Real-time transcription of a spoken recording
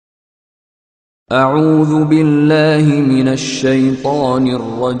أعوذ بالله من الشيطان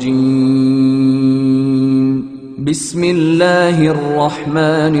الرجيم بسم الله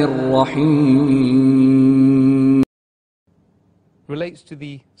الرحمن الرحيم. Relates to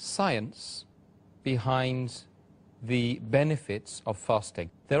the science behind the benefits of fasting.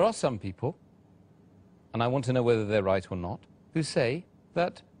 There are some people, and I want to know whether they're right or not, who say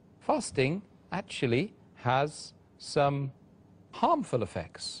that fasting actually has some harmful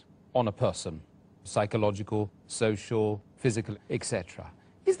effects on a person, psychological, social, physical, etc.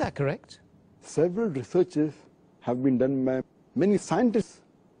 Is that correct? Several researches have been done by many scientists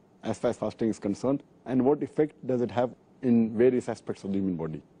as far as fasting is concerned, and what effect does it have in various aspects of the human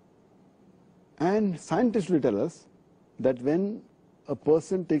body. And scientists will tell us that when a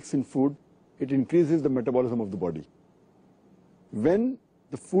person takes in food, it increases the metabolism of the body. When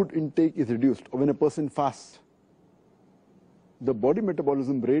the food intake is reduced, or when a person fasts, the body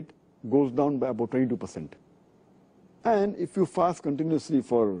metabolism rate goes down by about 22%. And if you fast continuously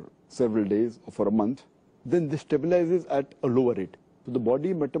for several days or for a month, then this stabilizes at a lower rate. So the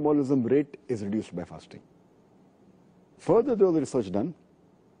body metabolism rate is reduced by fasting. Further, there was research done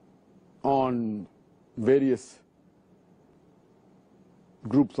on various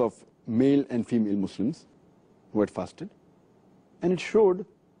groups of male and female Muslims who had fasted, and it showed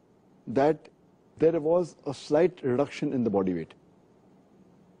that there was a slight reduction in the body weight,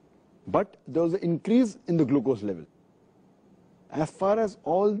 but there was an increase in the glucose level. As far as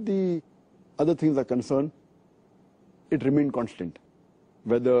all the other things are concerned, it remained constant,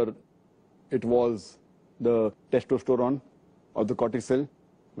 whether it was the testosterone or the cortisol,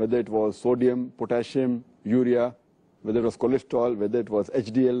 whether it was sodium, potassium, urea, whether it was cholesterol, whether it was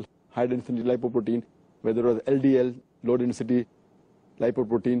HDL, high density lipoprotein, whether it was LDL, low density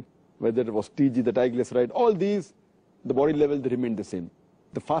lipoprotein, whether it was TG, the triglyceride, all these, the body level, they remained the same.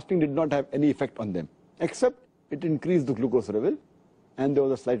 The fasting did not have any effect on them, except it increased the glucose level and there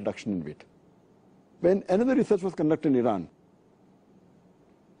was a slight reduction in weight. When another research was conducted in Iran,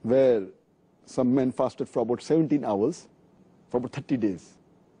 where some men fasted for about 17 hours, for about 30 days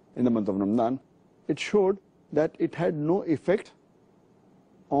in the month of Ramadan, it showed that it had no effect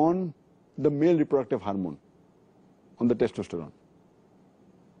on the male reproductive hormone, on the testosterone.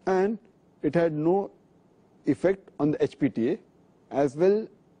 And it had no effect on the HPTA as well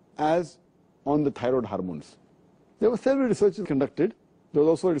as on the thyroid hormones. There were several researches conducted. There was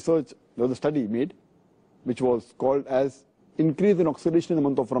also there was a study made which was called as increase in oxidation in the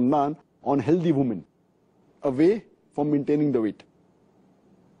month of Ramadan on healthy women, away from maintaining the weight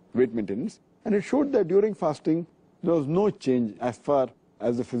maintenance. And it showed that during fasting, there was no change as far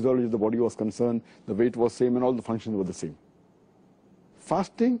as the physiology of the body was concerned. The weight was same and all the functions were the same.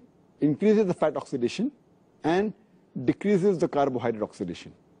 Fasting increases the fat oxidation and decreases the carbohydrate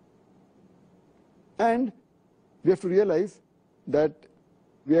oxidation. And we have to realize that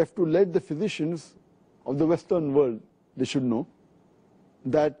we have to let the physicians of the Western world, they should know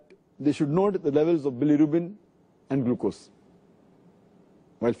that they should note the levels of bilirubin and glucose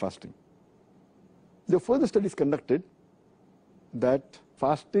while fasting. There were further studies conducted that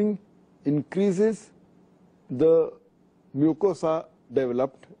fasting increases the mucosa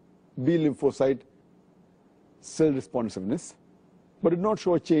developed B lymphocyte cell responsiveness, but did not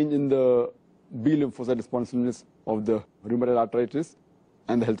show a change in the B lymphocyte responsiveness of the rheumatoid arthritis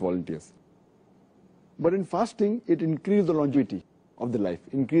and the health volunteers. But in fasting, it increased the longevity of the life,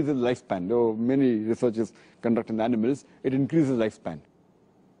 increases the lifespan. There were many researches conducted in animals, it increases lifespan.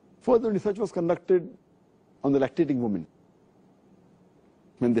 Further research was conducted on the lactating women.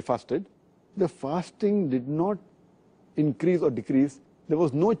 When they fasted, the fasting did not increase or decrease. There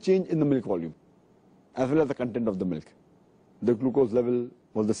was no change in the milk volume, as well as the content of the milk. The glucose level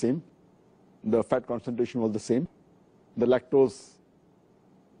was the same, the fat concentration was the same, the lactose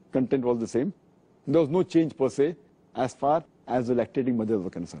content was the same. There was no change per se as far as the lactating mothers were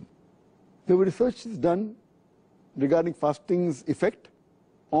concerned. There were researches done regarding fasting's effect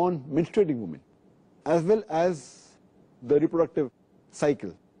on menstruating women, as well as the reproductive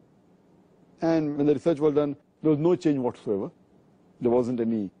cycle. And when the research was done, there was no change whatsoever. There wasn't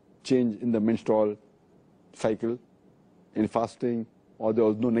any change in the menstrual cycle in fasting, or there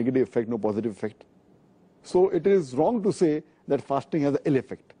was no negative effect, no positive effect. So it is wrong to say that fasting has an ill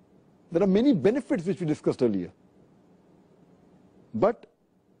effect. There are many benefits which we discussed earlier. But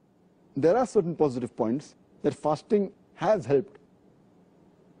there are certain positive points that fasting has helped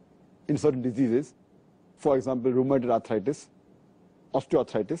in certain diseases. For example, rheumatoid arthritis,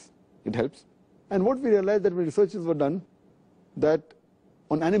 osteoarthritis, it helps. And what we realized that when researches were done, that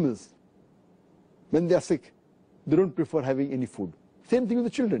on animals, when they are sick, they don't prefer having any food. Same thing with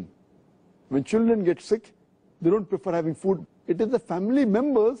the children. When children get sick, they don't prefer having food. It is the family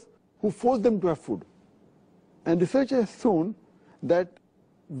members who force them to have food. And research has shown that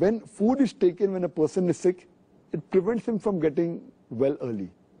when food is taken when a person is sick, it prevents him from getting well early.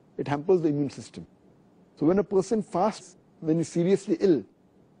 It hampers the immune system. So when a person fasts when he's seriously ill,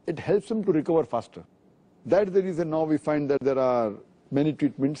 it helps him to recover faster. That's the reason now we find that there are many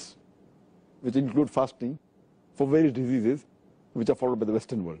treatments which include fasting for various diseases which are followed by the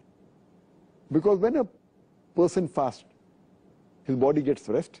Western world. Because when a person fasts, his body gets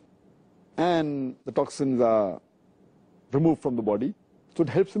rest and the toxins are removed from the body, so it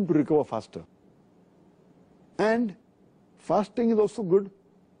helps him to recover faster. And fasting is also good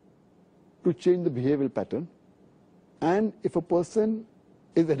to change the behavioral pattern. And if a person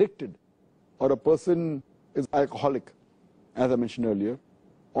is addicted or a person is alcoholic, as I mentioned earlier,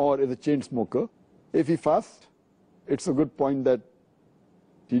 or is a chain smoker, if he fasts, it's a good point that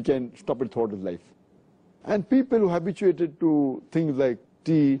he can stop it throughout his life. And people who are habituated to things like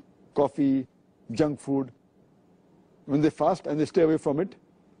tea, coffee, junk food, when they fast and they stay away from it,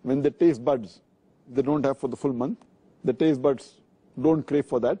 when their taste buds they don't have for the full month, the taste buds don't crave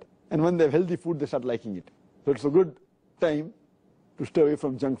for that, and when they have healthy food, they start liking it. So it's a good time to stay away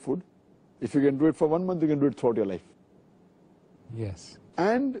from junk food. If you can do it for 1 month, you can do it throughout your life. Yes.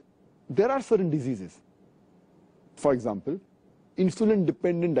 And there are certain diseases. For example,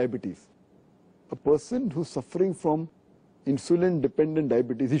 insulin-dependent diabetes. A person who's suffering from insulin-dependent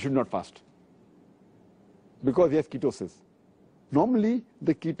diabetes, he should not fast because he has ketosis. Normally,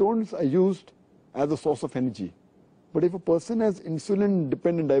 the ketones are used as a source of energy. But if a person has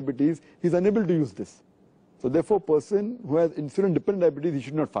insulin-dependent diabetes, he's unable to use this. So therefore, a person who has insulin-dependent diabetes, he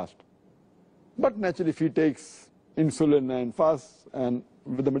should not fast. But naturally, if he takes insulin and fasts and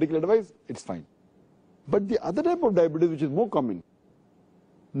with the medical advice, it's fine. But the other type of diabetes, which is more common,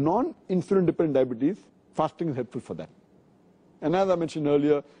 non-insulin dependent diabetes, fasting is helpful for that. And as I mentioned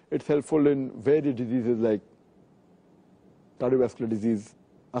earlier, it's helpful in various diseases like cardiovascular disease,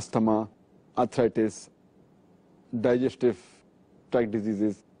 asthma, arthritis, digestive tract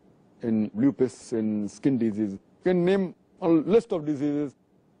diseases, in lupus, in skin disease. You can name a list of diseases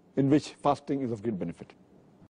in which fasting is of great benefit.